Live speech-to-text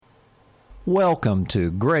Welcome to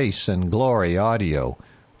Grace and Glory Audio,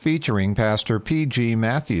 featuring Pastor P.G.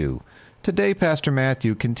 Matthew. Today, Pastor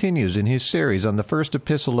Matthew continues in his series on the first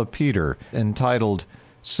epistle of Peter, entitled,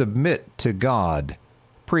 Submit to God,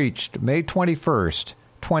 preached May 21st,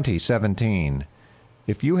 2017.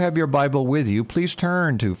 If you have your Bible with you, please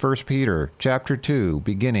turn to 1 Peter chapter 2,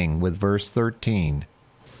 beginning with verse 13.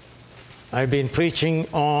 I've been preaching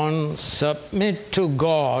on submit to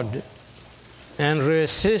God and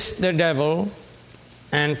resist the devil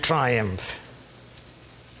and triumph.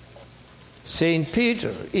 St.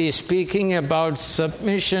 Peter is speaking about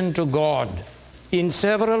submission to God in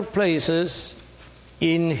several places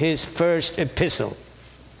in his first epistle.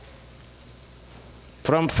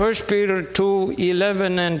 From 1 Peter 2,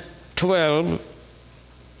 11 and 12,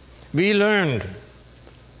 we learned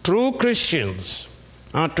true Christians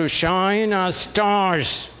are to shine as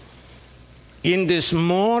stars in this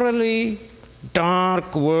morally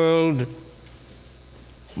dark world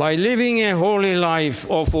by living a holy life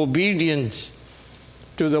of obedience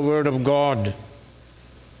to the Word of God.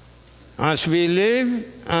 As we live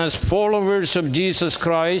as followers of Jesus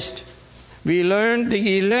Christ, we learn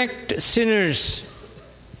the elect sinners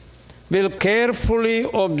will carefully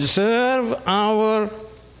observe our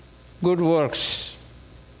good works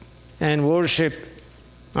and worship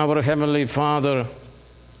our Heavenly Father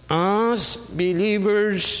as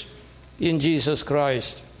believers in Jesus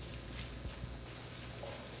Christ.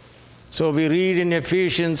 So we read in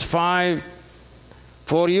Ephesians 5,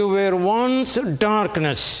 For you were once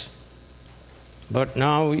darkness, but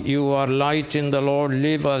now you are light in the Lord.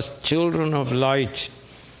 Live as children of light.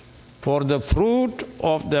 For the fruit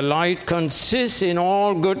of the light consists in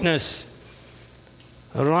all goodness,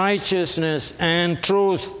 righteousness, and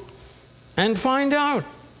truth. And find out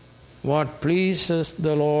what pleases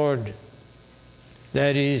the Lord.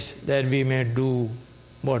 That is, that we may do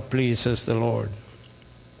what pleases the Lord.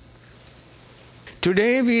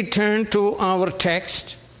 Today we turn to our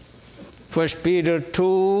text, 1 Peter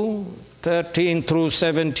 2, 13 through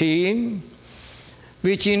 17,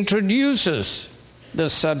 which introduces the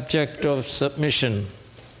subject of submission.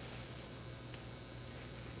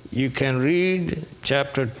 You can read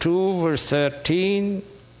chapter 2, verse 13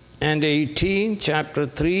 and 18, chapter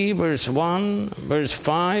 3, verse 1, verse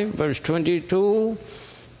 5, verse 22,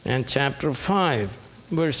 and chapter 5,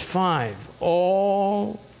 verse 5.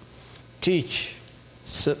 All teach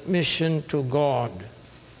submission to God.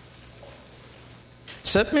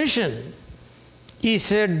 Submission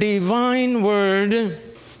is a divine word,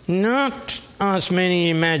 not as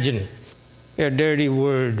many imagine, a dirty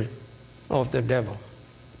word of the devil.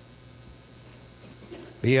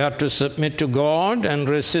 We are to submit to God and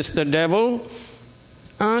resist the devil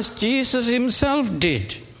as Jesus himself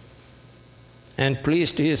did and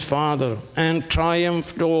pleased his Father and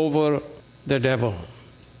triumphed over the devil.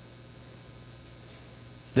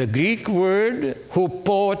 The Greek word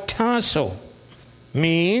hupotasso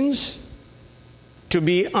means to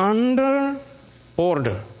be under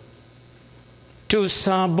order, to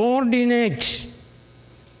subordinate,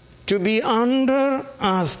 to be under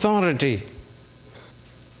authority,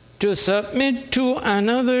 to submit to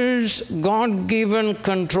another's God-given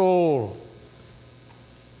control.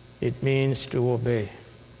 It means to obey.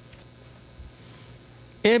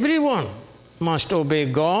 Everyone must obey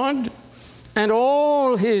God and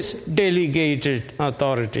all his delegated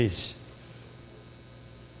authorities.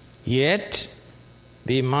 Yet,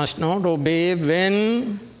 we must not obey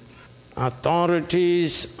when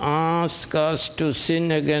authorities ask us to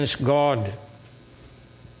sin against God.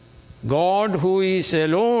 God, who is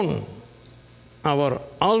alone our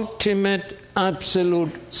ultimate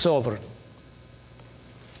absolute sovereign.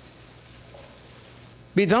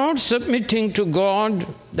 Without submitting to God,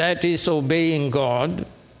 that is obeying God,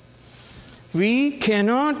 we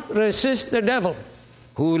cannot resist the devil,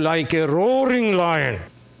 who like a roaring lion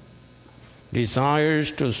desires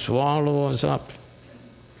to swallow us up.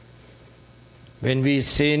 When we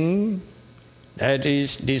sin, that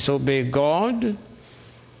is, disobey God,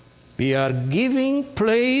 we are giving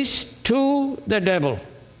place to the devil,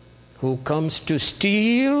 who comes to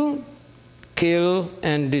steal, kill,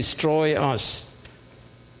 and destroy us.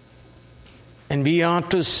 And we are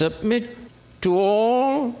to submit to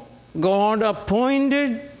all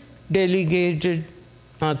God-appointed, delegated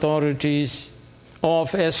authorities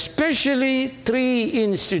of especially three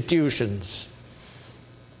institutions: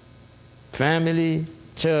 family,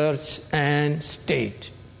 church, and state.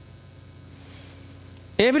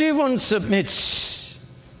 Everyone submits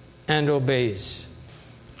and obeys,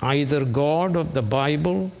 either God of the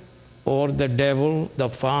Bible or the devil, the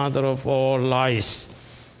father of all lies.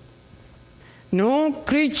 No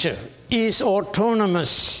creature is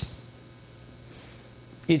autonomous.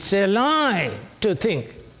 It's a lie to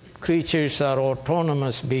think creatures are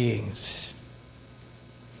autonomous beings.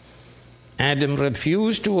 Adam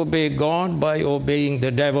refused to obey God by obeying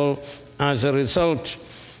the devil. As a result,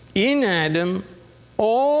 in Adam,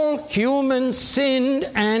 all humans sinned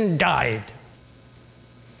and died.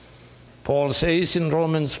 Paul says in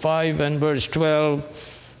Romans 5 and verse 12,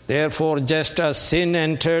 therefore, just as sin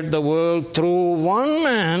entered the world through one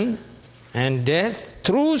man, and death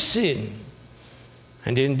through sin,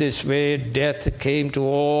 and in this way death came to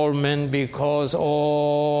all men because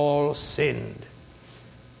all sinned.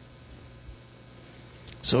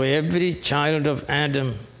 So every child of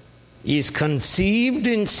Adam is conceived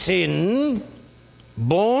in sin,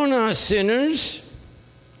 born as sinners,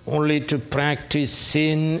 only to practice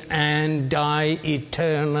sin and die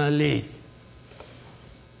eternally.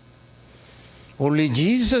 Only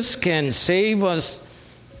Jesus can save us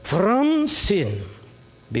from sin,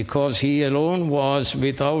 because he alone was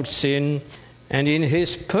without sin, and in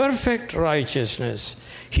his perfect righteousness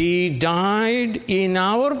he died in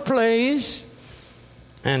our place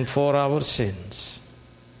and for our sins.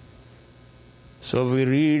 So we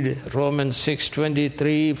read Romans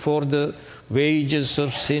 6:23, for the wages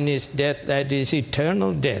of sin is death, that is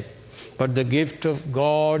eternal death, but the gift of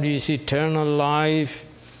God is eternal life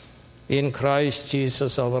in Christ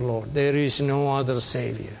Jesus our Lord. There is no other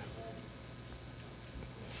Savior.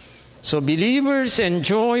 So believers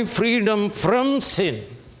enjoy freedom from sin.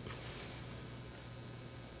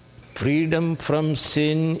 Freedom from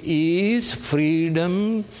sin is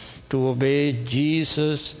freedom to obey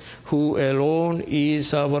Jesus, who alone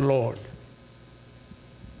is our Lord.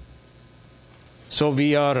 So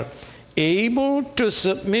we are able to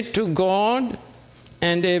submit to God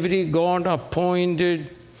and every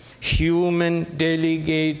God-appointed human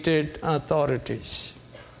delegated authorities.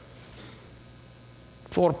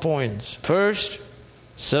 4 points. First,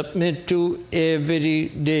 submit to every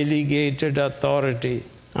delegated authority,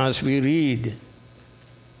 as we read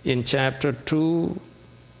in chapter 2,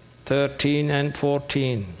 13 and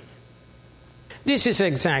 14. This is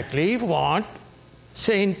exactly what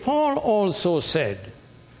St. Paul also said.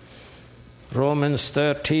 Romans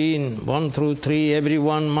 13, 1 through 3,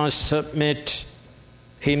 everyone must submit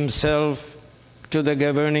himself to the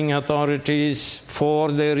governing authorities,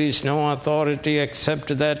 for there is no authority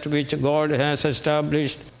except that which God has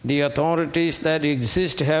established. The authorities that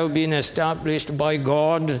exist have been established by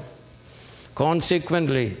God.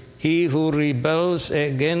 Consequently, he who rebels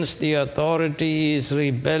against the authority is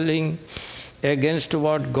rebelling against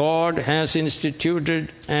what God has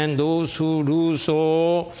instituted, and those who do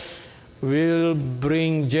so will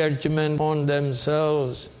bring judgment on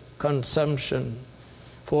themselves, consumption.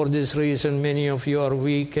 For this reason, many of you are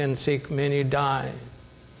weak and sick, many die.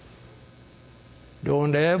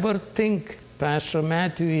 Don't ever think Pastor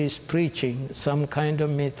Matthew is preaching some kind of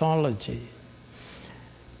mythology.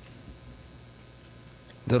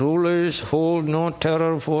 The rulers hold no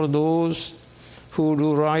terror for those who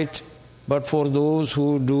do right, but for those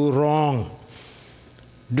who do wrong.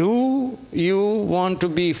 Do you want to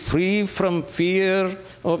be free from fear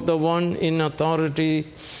of the one in authority?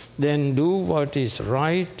 Then do what is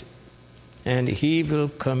right, and he will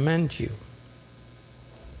commend you.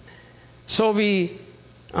 So we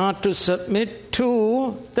are to submit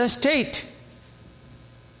to the state.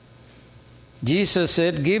 Jesus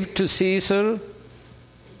said, give to Caesar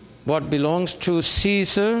what belongs to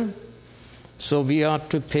Caesar. So we are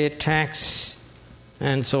to pay tax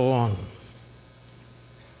and so on.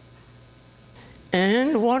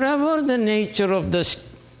 And whatever the nature of this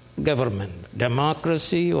government,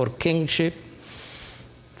 democracy or kingship,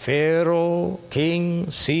 Pharaoh,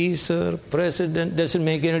 king, Caesar, president, doesn't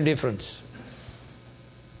make any difference.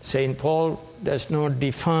 St. Paul does not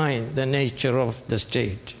define the nature of the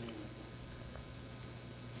state.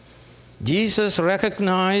 Jesus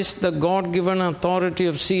recognized the God-given authority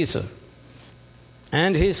of Caesar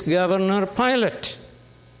and his governor Pilate.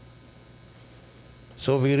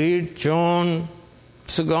 So we read John's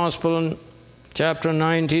Gospel, chapter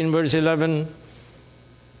 19, verse 11.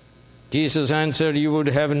 Jesus answered, you would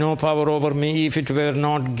have no power over me if it were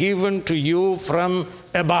not given to you from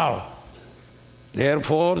above.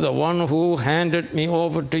 Therefore, the one who handed me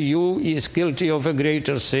over to you is guilty of a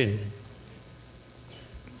greater sin.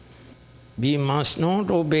 We must not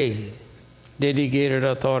obey delegated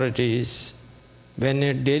authorities when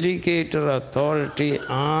a delegated authority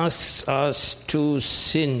asks us to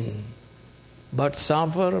sin, but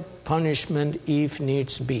suffer punishment if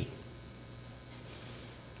needs be.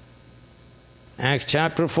 Acts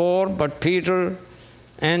chapter 4, but Peter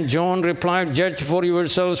And John replied, "Judge for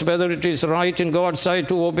yourselves whether it is right in God's sight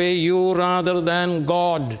to obey you rather than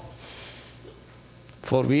God.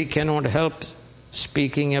 For we cannot help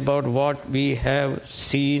speaking about what we have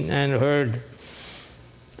seen and heard."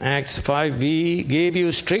 Acts 5, "We gave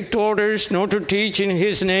you strict orders not to teach in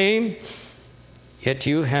his name, yet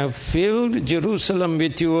you have filled Jerusalem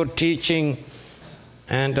with your teaching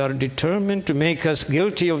and are determined to make us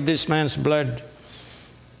guilty of this man's blood."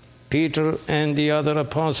 Peter and the other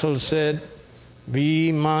apostles said,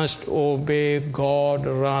 "We must obey God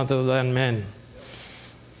rather than men."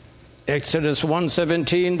 Exodus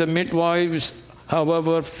 1:17, "The midwives,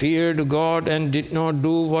 however, feared God and did not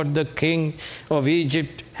do what the king of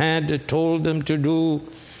Egypt had told them to do.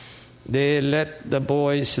 They let the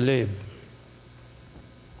boys live."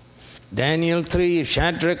 Daniel 3,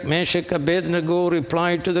 "Shadrach, Meshach, Abednego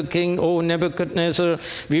replied to the king, 'O Nebuchadnezzar,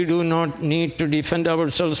 we do not need to defend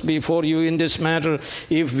ourselves before you in this matter.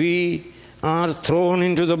 If we are thrown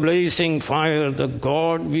into the blazing fire, the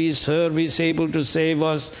God we serve is able to save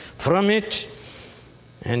us from it,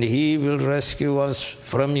 and he will rescue us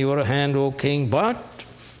from your hand, O king. But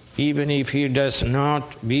even if he does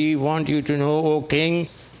not, we want you to know, O king,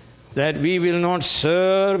 that we will not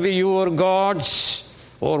serve your gods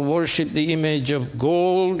or worship the image of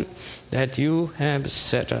gold that you have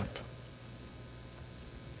set up.'"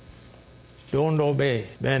 Don't obey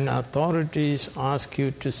when authorities ask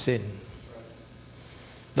you to sin.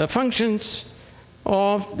 The functions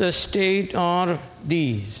of the state are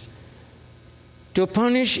these: to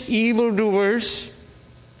punish evildoers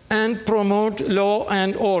and promote law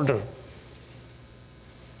and order.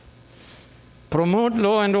 Promote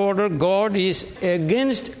law and order. God is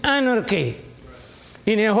against anarchy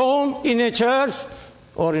in a home, in a church,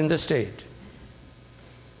 or in the state.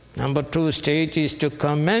 Number 2, state is to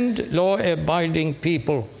commend law-abiding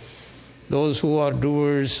people, those who are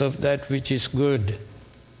doers of that which is good.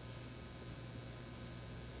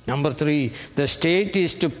 Number 3, the state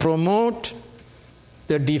is to promote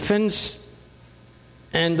the defense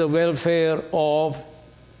and the welfare of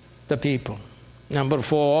the people. Number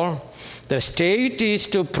 4, the state is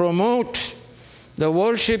to promote the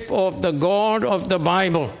worship of the God of the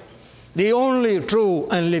Bible, the only true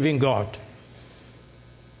and living God.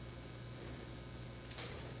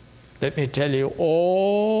 Let me tell you,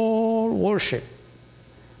 all worship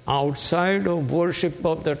outside of worship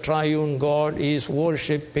of the triune God is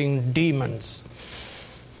worshiping demons.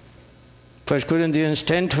 1 Corinthians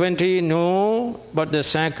 10:20, "No, but the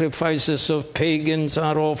sacrifices of pagans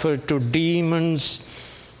are offered to demons,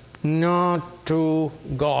 not to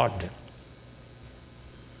God."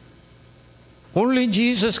 Only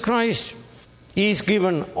Jesus Christ is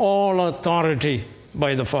given all authority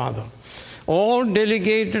by the Father. All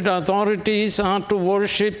delegated authorities are to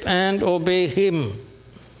worship and obey him.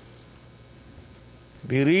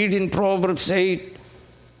 We read in Proverbs 8,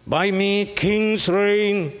 "By me kings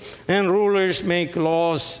reign and rulers make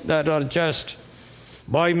laws that are just.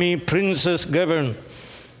 By me princes govern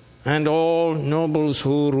and all nobles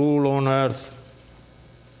who rule on earth."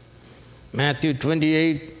 Matthew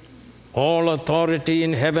 28, "All authority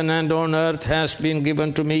in heaven and on earth has been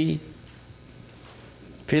given to me."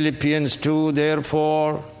 Philippians 2,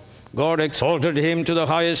 "Therefore God exalted him to the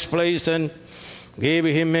highest place and gave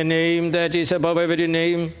him a name that is above every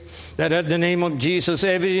name, that at the name of Jesus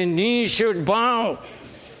every knee should bow,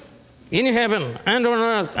 in heaven and on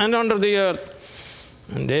earth and under the earth,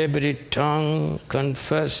 and every tongue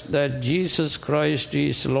confess that Jesus Christ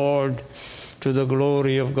is Lord, to the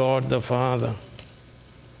glory of God the Father."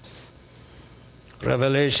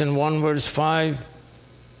 Revelation 1 verse 5,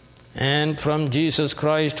 "And from Jesus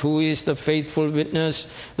Christ, who is the faithful witness,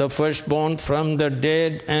 the firstborn from the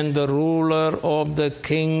dead, and the ruler of the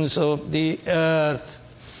kings of the earth."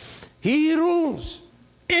 He rules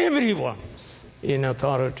everyone in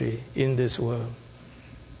authority in this world.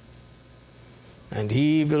 And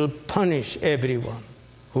he will punish everyone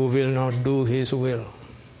who will not do his will.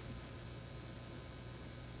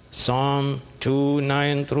 Psalm 2,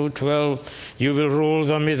 9 through 12, "You will rule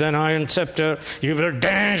them with an iron scepter. You will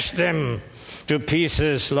dash them to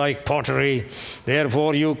pieces like pottery.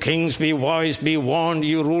 Therefore, you kings, be wise, be warned,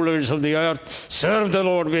 you rulers of the earth. Serve the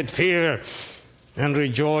Lord with fear and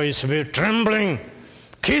rejoice with trembling.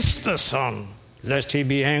 Kiss the Son, lest he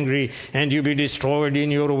be angry and you be destroyed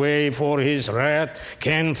in your way, for his wrath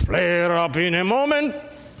can flare up in a moment.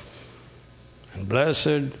 And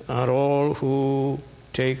blessed are all who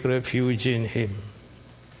take refuge in him."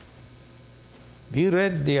 We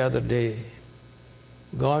read the other day,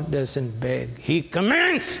 God doesn't beg. He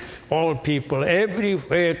commands all people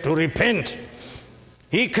everywhere to repent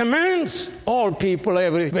He commands all people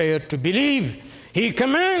everywhere to believe. He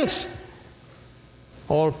commands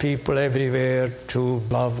all people everywhere to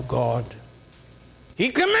love God.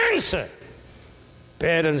 He commands it.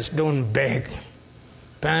 Parents, don't beg.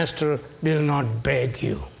 Pastor will not beg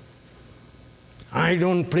you. I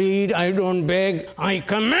don't plead, I don't beg. I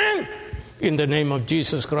command in the name of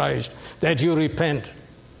Jesus Christ that you repent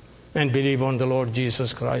and believe on the Lord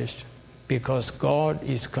Jesus Christ. Because God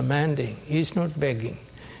is commanding. He's not begging.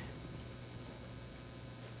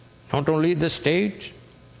 Not only the state,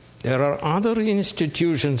 there are other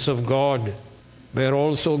institutions of God where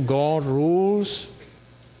also God rules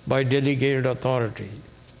by delegated authority.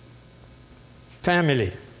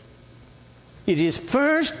 Family. It is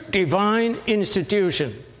first divine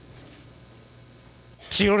institution.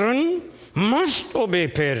 Children must obey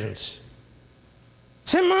parents.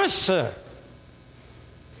 It's a must, sir.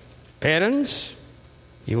 Parents,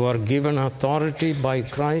 you are given authority by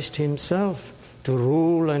Christ Himself to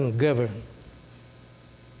rule and govern.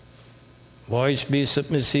 Wives, be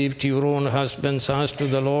submissive to your own husbands as to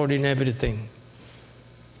the Lord in everything.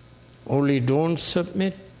 Only don't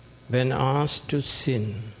submit when asked to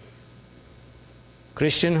sin.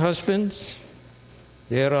 Christian husbands,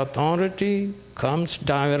 their authority comes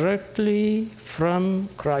directly from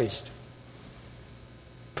Christ.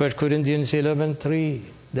 1 Corinthians 11:3,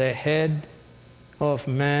 the head of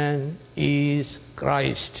man is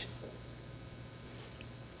Christ.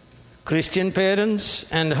 Christian parents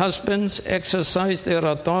and husbands exercise their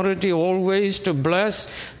authority always to bless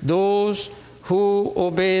those who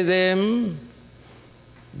obey them.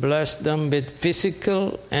 Bless them with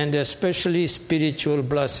physical and especially spiritual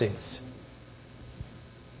blessings.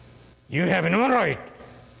 You have no right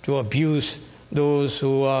to abuse those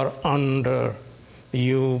who are under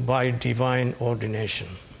you by divine ordination.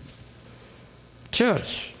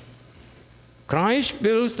 Church. Christ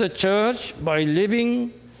builds the church by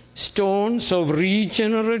living stones of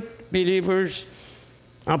regenerate believers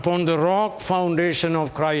upon the rock foundation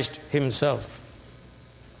of Christ Himself.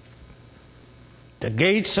 The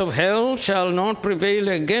gates of hell shall not prevail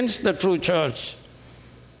against the true church.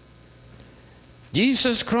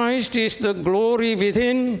 Jesus Christ is the glory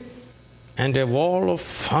within and a wall of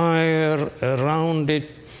fire around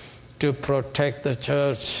it to protect the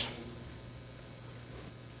church.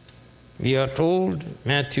 We are told,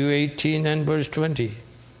 Matthew 18 and verse 20,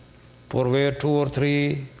 for where two or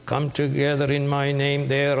three come together in my name,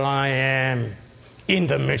 there I am in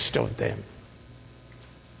the midst of them.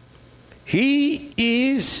 He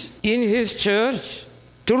is in His church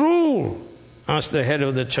to rule as the head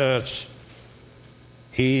of the church.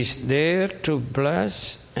 He is there to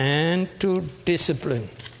bless and to discipline.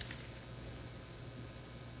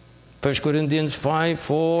 1 Corinthians 5,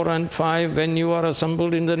 4 and 5, when you are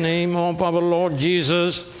assembled in the name of our Lord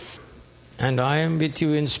Jesus, and I am with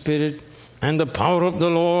you in spirit, and the power of the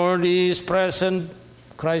Lord is present,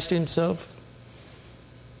 Christ Himself,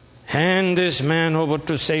 hand this man over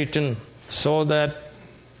to Satan, so that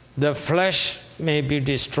the flesh may be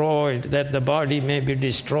destroyed, that the body may be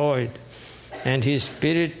destroyed, and his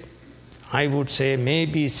spirit, I would say, may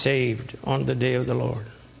be saved on the day of the Lord.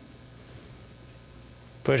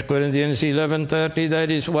 1 Corinthians 11:30,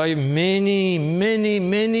 that is why many,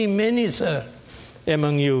 sir,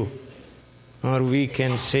 among you are weak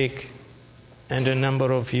and sick, and a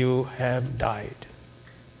number of you have died.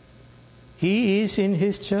 He is in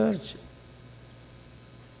His church.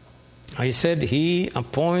 I said He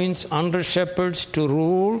appoints under-shepherds to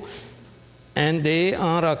rule, and they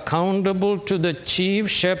are accountable to the chief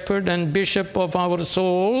shepherd and bishop of our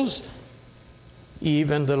souls,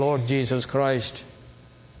 even the Lord Jesus Christ.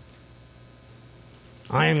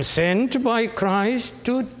 I am sent by Christ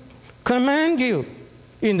to command you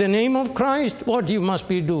in the name of Christ what you must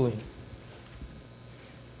be doing.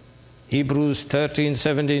 Hebrews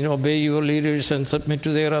 13:17, obey your leaders and submit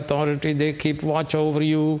to their authority. They keep watch over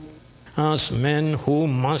you as men who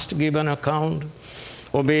must give an account.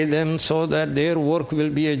 Obey them so that their work will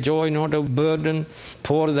be a joy, not a burden,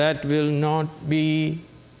 for that will not be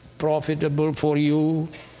profitable for you.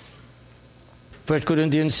 1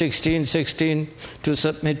 Corinthians 16:16, to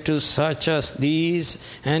submit to such as these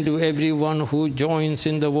and to everyone who joins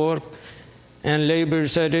in the work and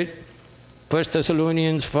labors at it. 1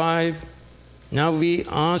 Thessalonians 5, now we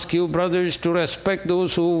ask you, brothers, to respect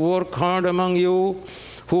those who work hard among you,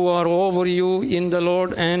 who are over you in the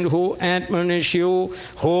Lord and who admonish you.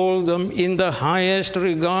 Hold them in the highest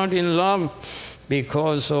regard in love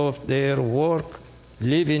because of their work.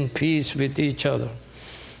 Live in peace with each other.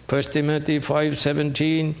 1 Timothy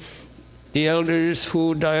 5:17, The elders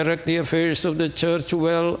who direct the affairs of the church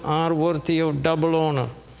well are worthy of double honor,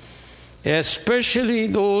 especially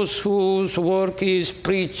those whose work is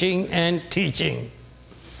preaching and teaching.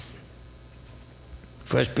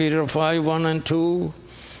 1 Peter 5, 1 and 2.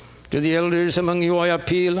 To the elders among you I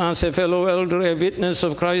appeal as a fellow elder, a witness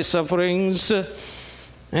of Christ's sufferings,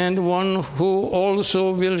 and one who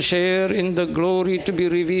also will share in the glory to be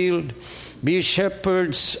revealed. Be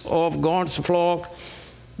shepherds of God's flock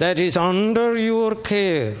that is under your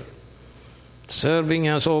care, serving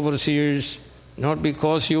as overseers, not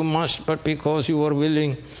because you must, but because you are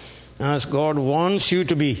willing, as God wants you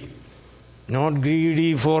to be, not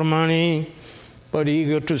greedy for money, but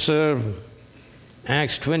eager to serve.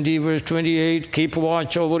 Acts 20, verse 28, keep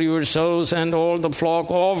watch over yourselves and all the flock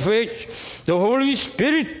of which the Holy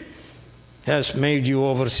Spirit has made you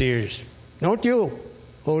overseers. Not you,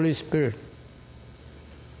 Holy Spirit.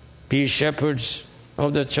 Be shepherds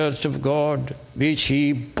of the church of God, which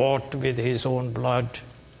He bought with His own blood.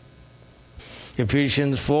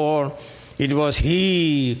 Ephesians 4, it was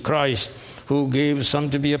He, Christ, who gave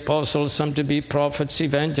some to be apostles, some to be prophets,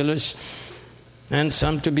 evangelists, and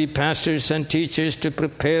some to be pastors and teachers to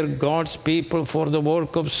prepare God's people for the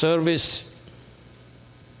work of service.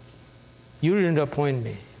 You didn't appoint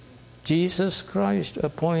me. Jesus Christ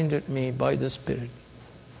appointed me by the Spirit.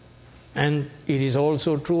 And it is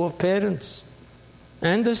also true of parents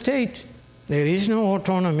and the state. There is no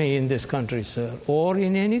autonomy in this country, sir, or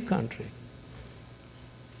in any country.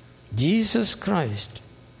 Jesus Christ,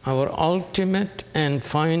 our ultimate and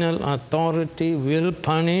final authority, will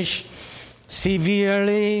punish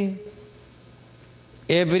severely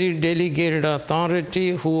every delegated authority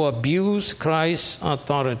who abuse Christ's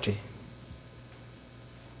authority.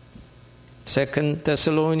 2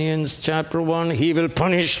 Thessalonians chapter 1, He will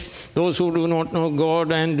punish those who do not know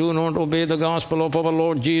God and do not obey the gospel of our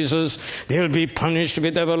Lord Jesus. They will be punished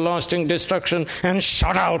with everlasting destruction and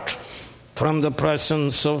shut out from the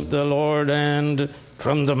presence of the Lord and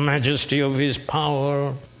from the majesty of His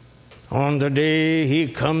power. On the day He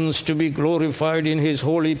comes to be glorified in His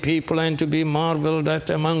holy people and to be marveled at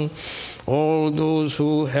among all those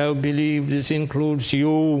who have believed. This includes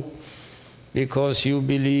you, because you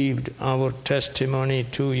believed our testimony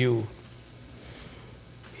to you.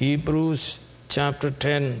 Hebrews chapter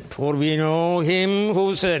 10, for we know Him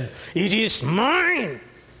who said, it is mine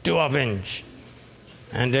to avenge.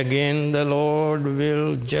 And again the Lord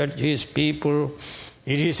will judge His people.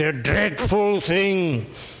 It is a dreadful thing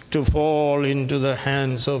to fall into the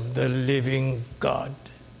hands of the living God.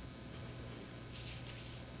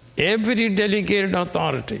 Every delegated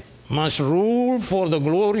authority must rule for the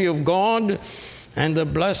glory of God and the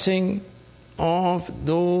blessing of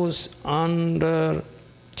those under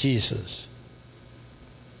Jesus.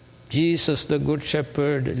 Jesus, the Good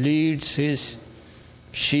Shepherd, leads His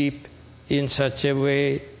sheep in such a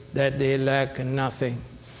way that they lack nothing.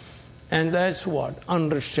 And that's what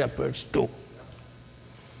under shepherds do.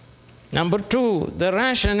 Number 2, the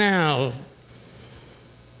rationale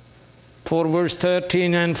for verse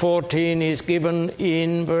 13 and 14 is given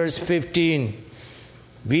in verse 15.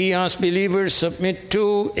 We as believers submit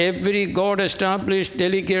to every God-established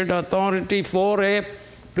delegated authority for a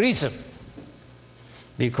reason.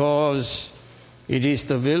 Because it is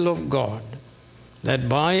the will of God that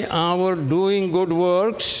by our doing good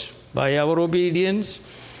works, by our obedience,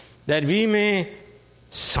 that we may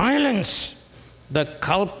silence the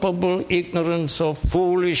culpable ignorance of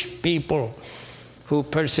foolish people who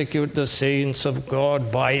persecute the saints of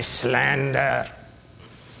God by slander.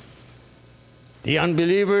 The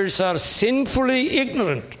unbelievers are sinfully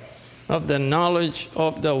ignorant of the knowledge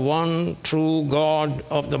of the one true God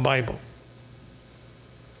of the Bible.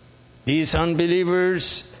 These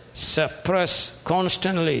unbelievers suppress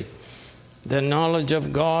constantly the knowledge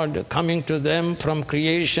of God coming to them from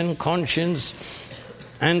creation, conscience,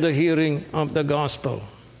 and the hearing of the gospel.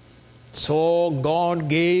 So God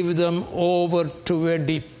gave them over to a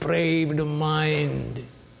depraved mind.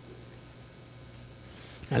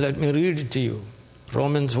 And let me read it to you.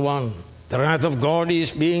 Romans 1. The wrath of God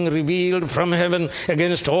is being revealed from heaven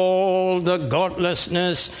against all the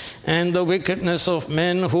godlessness and the wickedness of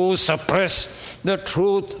men who suppress the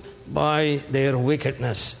truth by their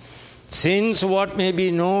wickedness. Since what may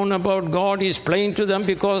be known about God is plain to them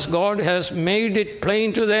because God has made it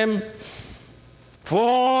plain to them.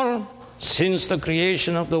 For since the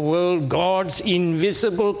creation of the world, God's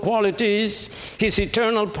invisible qualities, His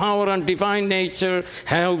eternal power and divine nature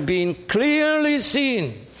have been clearly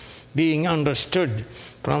seen, being understood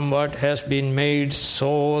from what has been made,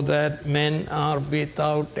 so that men are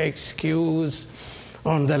without excuse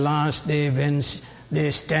on the last day when they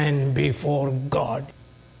stand before God.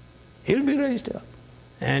 He'll be raised up,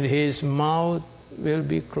 and his mouth will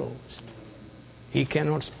be closed. He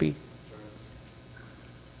cannot speak.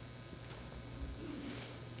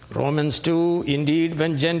 Romans 2, indeed,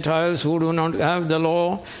 when Gentiles who do not have the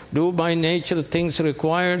law do by nature things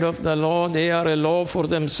required of the law, they are a law for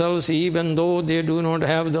themselves, even though they do not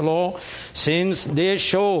have the law, since they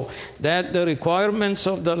show that the requirements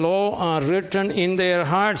of the law are written in their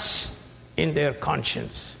hearts, in their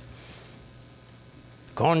conscience.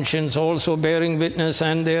 Conscience also bearing witness,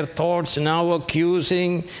 and their thoughts now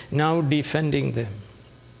accusing, now defending them.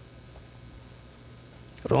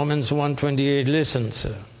 Romans 1:28, listen,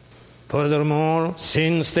 sir. Furthermore,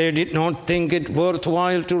 since they did not think it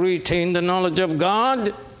worthwhile to retain the knowledge of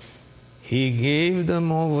God, he gave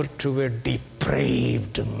them over to a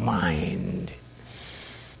depraved mind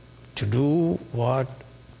to do what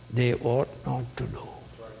they ought not to do.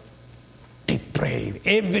 Depraved.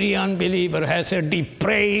 Every unbeliever has a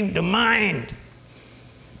depraved mind.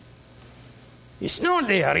 It's not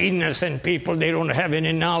they are innocent people, they don't have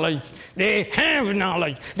any knowledge. They have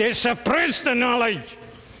knowledge. They suppress the knowledge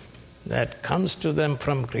that comes to them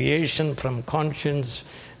from creation, from conscience,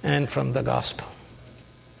 and from the gospel.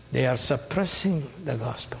 They are suppressing the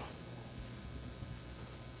gospel.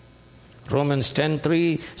 Romans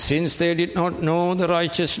 10:3, since they did not know the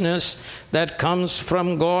righteousness that comes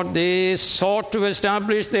from God, they sought to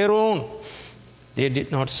establish their own. They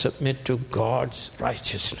did not submit to God's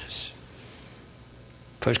righteousness.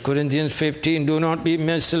 1 Corinthians 15, do not be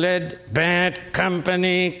misled. Bad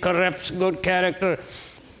company corrupts good character.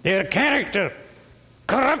 Their character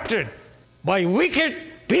corrupted by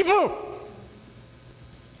wicked people.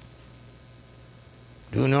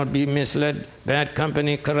 Do not be misled. Bad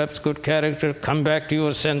company corrupts good character. Come back to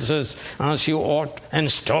your senses as you ought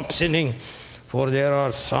and stop sinning. For there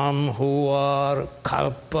are some who are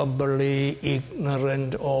culpably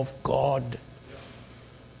ignorant of God.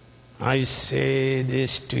 I say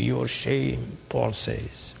this to your shame, Paul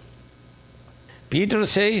says. Peter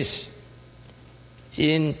says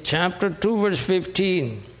in chapter 2, verse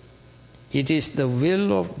 15, it is the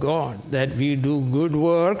will of God that we do good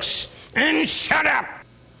works and shut up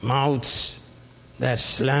mouths that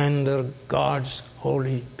slander God's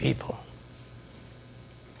holy people.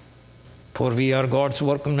 For we are God's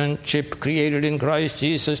workmanship, created in Christ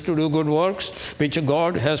Jesus to do good works, which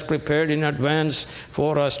God has prepared in advance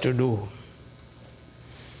for us to do.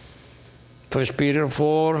 1 Peter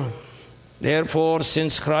 4, therefore,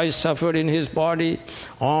 since Christ suffered in his body,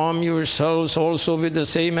 arm yourselves also with the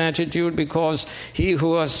same attitude, because he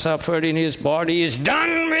who has suffered in his body is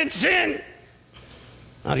done with sin.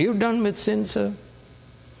 Are you done with sin, sir?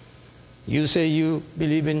 You say you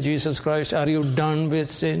believe in Jesus Christ. Are you done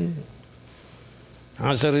with sin?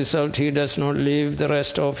 As a result, he does not live the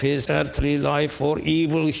rest of his earthly life for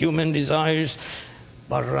evil human desires,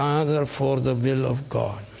 but rather for the will of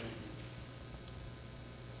God.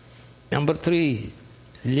 Number 3,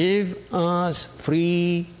 live as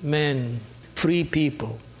free men, free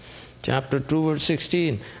people. Chapter 2, verse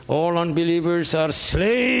 16, all unbelievers are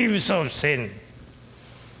slaves of sin.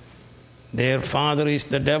 Their father is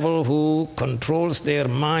the devil, who controls their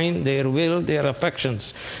mind, their will, their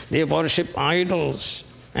affections. They worship idols,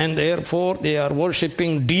 and therefore they are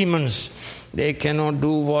worshipping demons. They cannot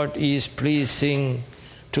do what is pleasing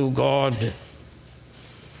to God.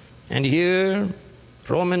 And here,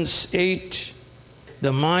 Romans 8,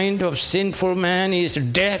 the mind of sinful man is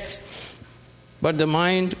death, but the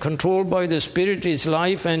mind controlled by the Spirit is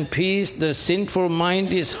life and peace. The sinful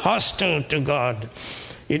mind is hostile to God.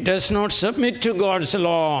 It does not submit to God's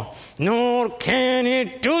law, nor can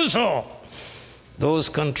it do so. Those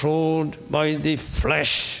controlled by the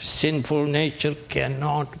flesh, sinful nature,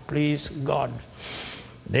 cannot please God.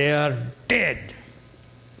 They are dead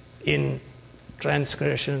in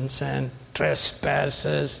transgressions and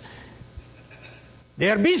trespasses. They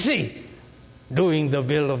are busy doing the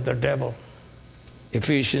will of the devil.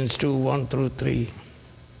 Ephesians 2, 1 through 3.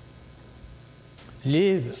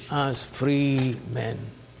 Live as free men.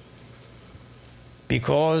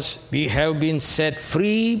 Because we have been set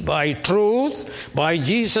free by truth, by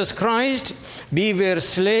Jesus Christ, we were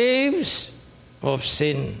slaves of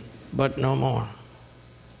sin, but no more.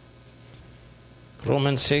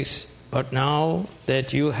 Romans 6, but now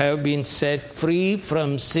that you have been set free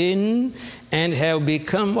from sin and have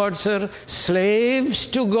become, what, sir? Slaves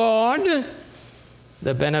to God,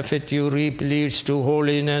 the benefit you reap leads to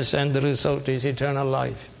holiness, and the result is eternal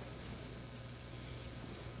life.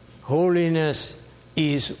 Holiness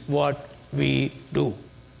is what we do.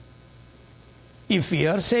 If we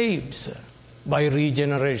are saved, sir, by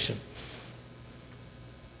regeneration.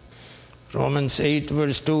 Romans 8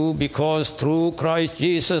 verse 2, because through Christ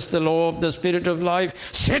Jesus the law of the Spirit of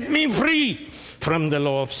life set me free from the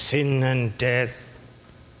law of sin and death.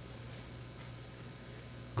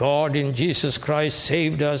 God in Jesus Christ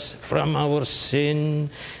saved us from our sin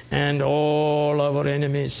and all our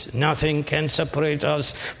enemies. Nothing can separate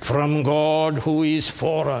us from God who is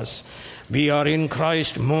for us. We are in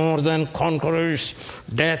Christ more than conquerors.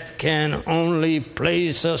 Death can only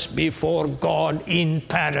place us before God in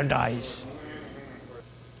paradise.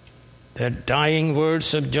 The dying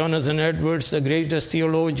words of Jonathan Edwards, the greatest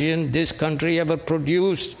theologian this country ever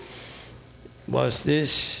produced, was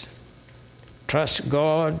this: trust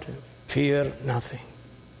God, fear nothing.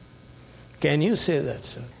 Can you say that,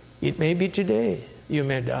 sir? It may be today, you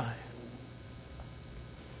may die.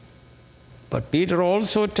 But Peter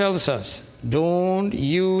also tells us, don't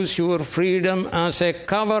use your freedom as a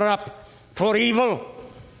cover-up for evil.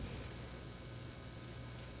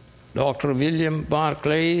 Dr. William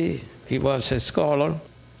Barclay, he was a scholar,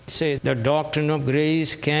 said the doctrine of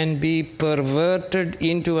grace can be perverted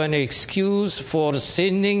into an excuse for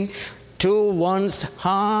sinning to one's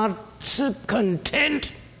heart's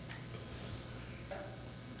content.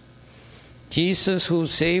 Jesus, who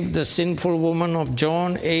saved the sinful woman of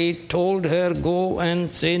John 8, told her, go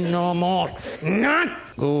and sin no more.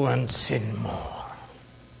 Not go and sin more.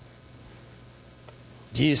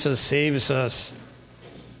 Jesus saves us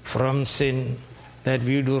from sin, that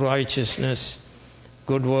we do righteousness,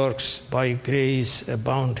 good works by grace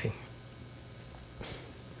abounding.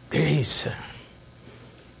 Grace.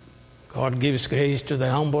 God gives grace to the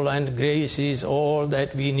humble, and grace is all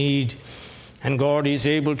that we need. And God is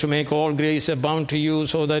able to make all grace abound to you,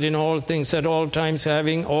 so that in all things at all times,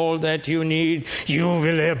 having all that you need, you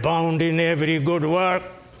will abound in every good work.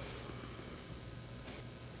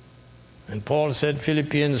 And Paul said,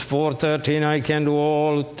 Philippians 4:13, I can do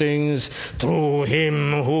all things through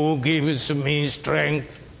him who gives me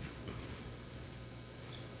strength.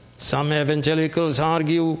 Some evangelicals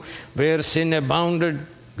argue, where sin abounded,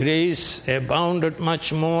 grace abounded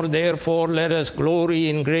much more. Therefore, let us glory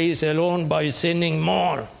in grace alone by sinning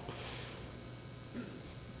more.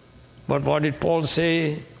 But what did Paul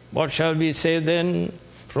say? What shall we say then?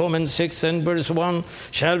 Romans 6 and verse 1.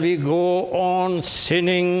 Shall we go on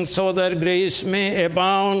sinning so that grace may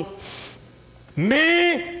abound?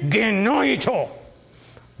 Me genoito.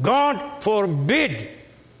 God forbid.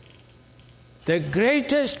 The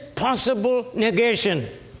greatest possible negation.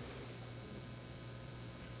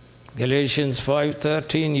 Galatians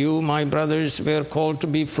 5:13, you, my brothers, were called to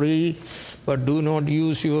be free, but do not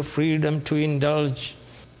use your freedom to indulge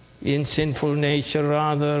in sinful nature.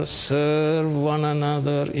 Rather, serve one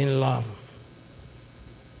another in love.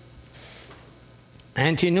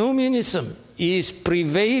 Antinomianism is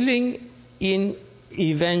prevailing in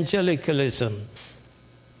evangelicalism.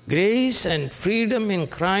 Grace and freedom in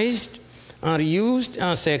Christ are used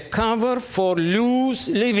as a cover for loose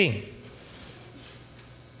living.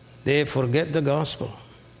 They forget the gospel.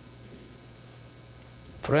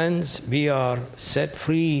 Friends, we are set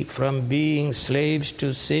free from being slaves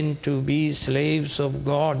to sin to be slaves of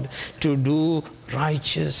God, to do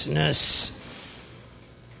righteousness.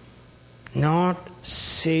 Not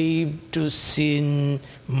saved to sin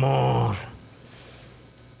more.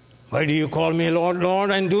 Why do you call me Lord,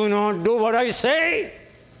 Lord, and do not do what I say?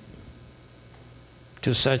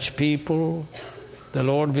 To such people, the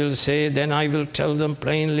Lord will say, then I will tell them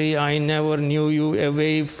plainly, I never knew you,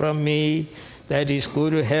 away from me. That is, go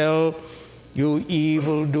to hell, you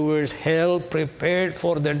evildoers, hell prepared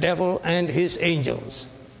for the devil and his angels.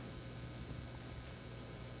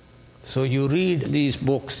 So you read these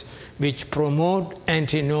books which promote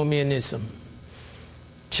antinomianism.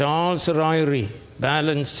 Charles Ryrie,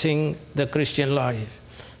 Balancing the Christian Life.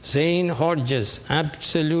 Zane Hodges,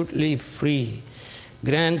 Absolutely Free.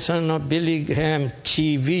 Grandson of Billy Graham,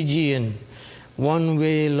 Chivigian, One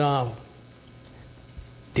Way Love.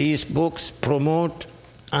 These books promote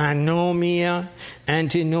anomia,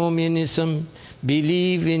 antinomianism,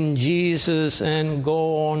 believe in Jesus and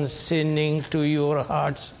go on sinning to your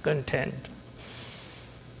heart's content.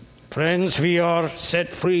 Friends, we are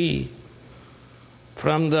set free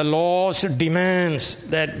from the law's demands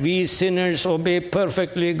that we sinners obey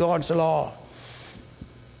perfectly God's law.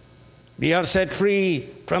 We are set free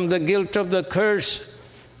from the guilt of the curse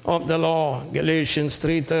of the law, Galatians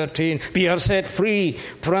 3:13. We are set free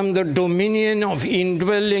from the dominion of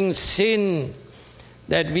indwelling sin,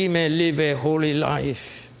 that we may live a holy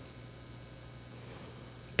life.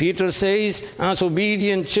 Peter says, as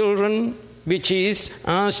obedient children, which is,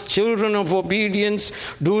 as children of obedience,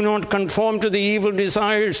 do not conform to the evil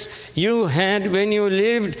desires you had when you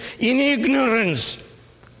lived in ignorance,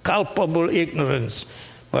 culpable ignorance.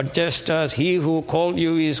 But just as he who called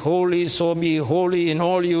you is holy, so be holy in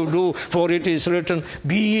all you do, for it is written,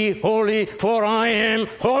 be holy, for I am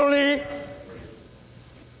holy.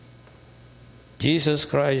 Jesus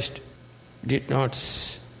Christ did not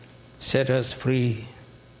set us free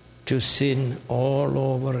to sin all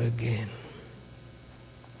over again.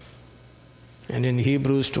 And in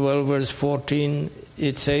Hebrews 12 verse 14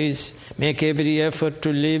 it says, make every effort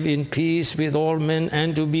to live in peace with all men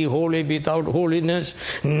and to be holy. Without holiness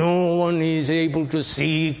no one is able to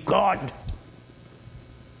see God.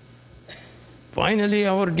 Finally,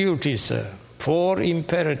 our duties, sir. 4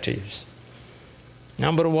 imperatives.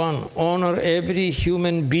 Number 1, honor every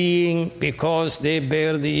human being because they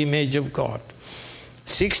bear the image of God.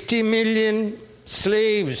 60 million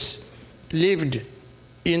slaves lived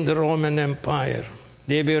in the Roman Empire.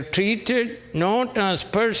 They were treated not as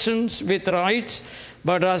persons with rights,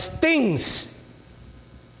 but as things.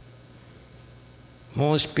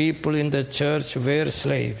 Most people in the church were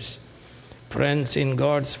slaves. Friends, in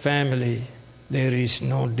God's family, there is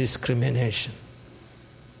no discrimination.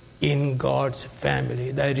 In God's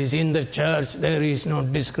family, that is, in the church, there is no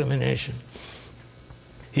discrimination.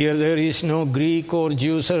 Here there is no Greek or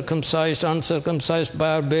Jew, circumcised, uncircumcised,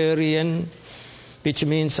 barbarian, which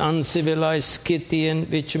means uncivilized, Scythian,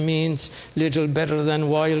 which means little better than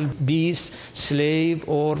wild beast, slave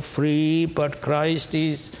or free, but Christ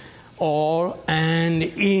is all and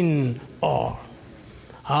in all.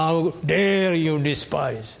 How dare you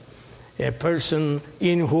despise a person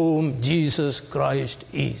in whom Jesus Christ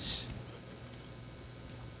is?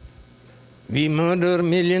 We murder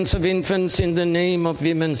millions of infants in the name of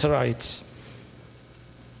women's rights.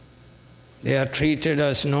 They are treated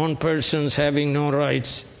as non-persons having no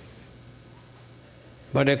rights.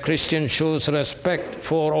 But a Christian shows respect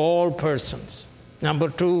for all persons. Number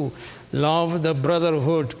 2, love the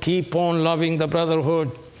brotherhood. Keep on loving the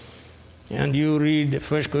brotherhood. And you read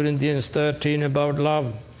 1 Corinthians 13 about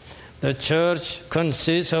love. The church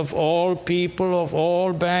consists of all people of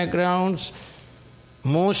all backgrounds,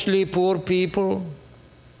 mostly poor people,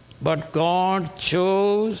 but God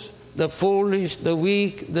chose the foolish, the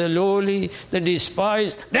weak, the lowly, the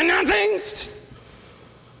despised, the nothings,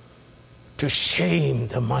 to shame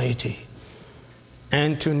the mighty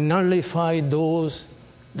and to nullify those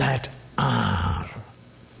that are.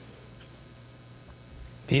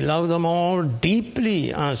 We love them all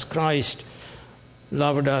deeply as Christ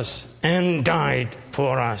loved us and died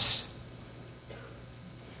for us.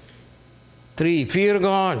 3, fear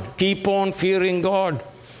God. Keep on fearing God,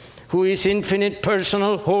 who is infinite,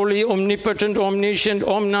 personal, holy, omnipotent, omniscient,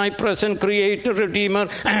 omnipresent, creator, redeemer,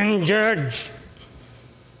 and judge.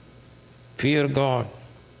 Fear God.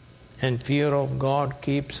 And fear of God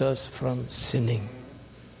keeps us from sinning.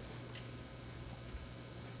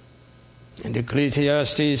 In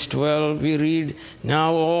Ecclesiastes 12 we read,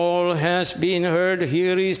 now all has been heard.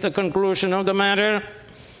 Here is the conclusion of the matter.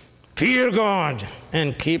 Fear God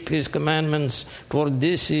and keep His commandments, for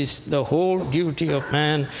this is the whole duty of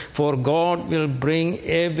man. For God will bring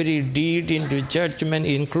every deed into judgment,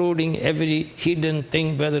 including every hidden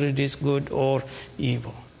thing, whether it is good or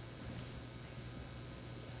evil.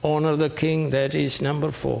 Honor the king, that is number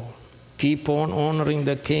 4. Keep on honoring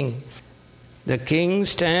the king. The king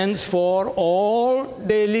stands for all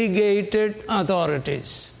delegated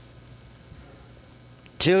authorities.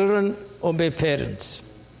 Children, obey parents.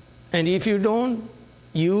 And if you don't,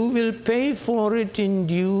 you will pay for it in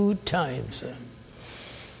due time, sir.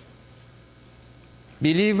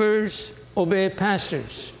 Believers, obey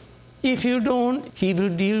pastors. If you don't, he will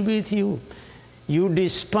deal with you. You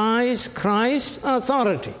despise Christ's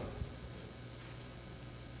authority.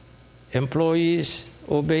 Employees,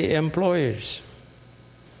 obey employers.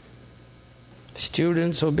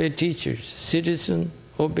 Students, obey teachers. Citizens,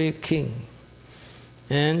 obey king.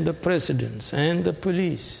 And the presidents, and the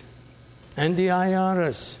police, and the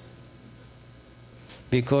IRS.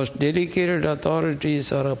 Because delegated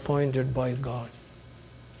authorities are appointed by God.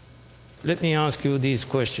 Let me ask you these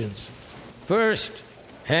questions. First,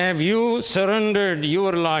 have you surrendered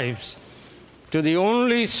your lives to the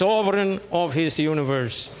only sovereign of His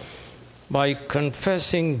universe by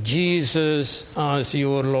confessing Jesus as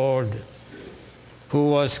your Lord,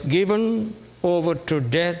 who was given over to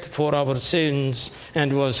death for our sins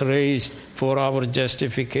and was raised for our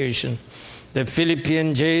justification? The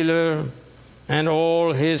Philippian jailer and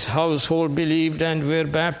all his household believed and were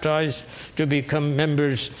baptized to become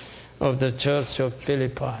members of the church of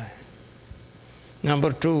Philippi.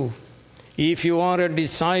 Number 2, If you are a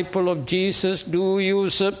disciple of Jesus, do you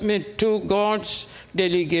submit to God's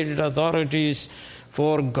delegated authorities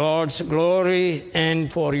for God's glory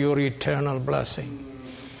and for your eternal blessing?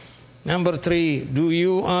 Number 3, do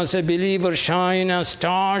you as a believer shine as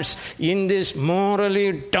stars in this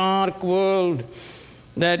morally dark world,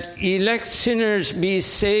 that elect sinners be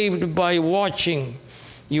saved by watching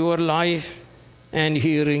your life and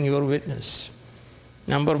hearing your witness?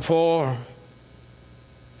 Number 4,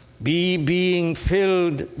 be being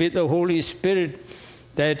filled with the Holy Spirit,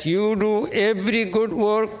 that you do every good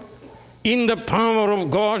work in the power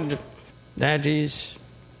of God, that is,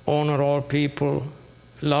 honor all people,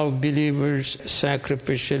 love believers,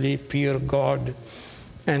 sacrificially fear God,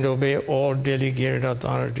 and obey all delegated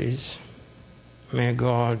authorities. May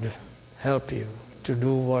God help you to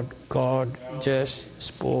do what God just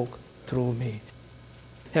spoke through me.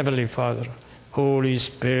 Heavenly Father, Holy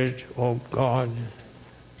Spirit of God,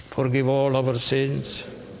 forgive all our sins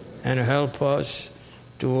and help us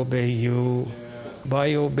to obey you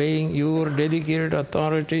by obeying your delegated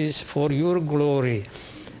authorities for your glory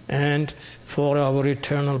and for our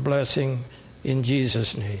eternal blessing. In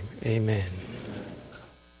Jesus' name, amen.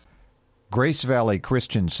 Grace Valley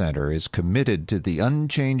Christian Center is committed to the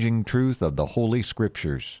unchanging truth of the Holy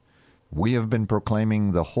Scriptures. We have been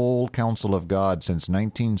proclaiming the whole counsel of God since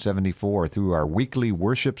 1974 through our weekly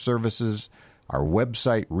worship services, our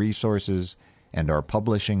website resources, and our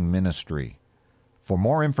publishing ministry. For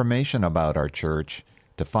more information about our church,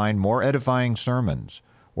 to find more edifying sermons,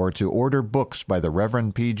 or to order books by the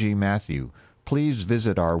Reverend P.G. Matthew, please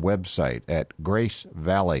visit our website at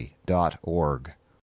gracevalley.org.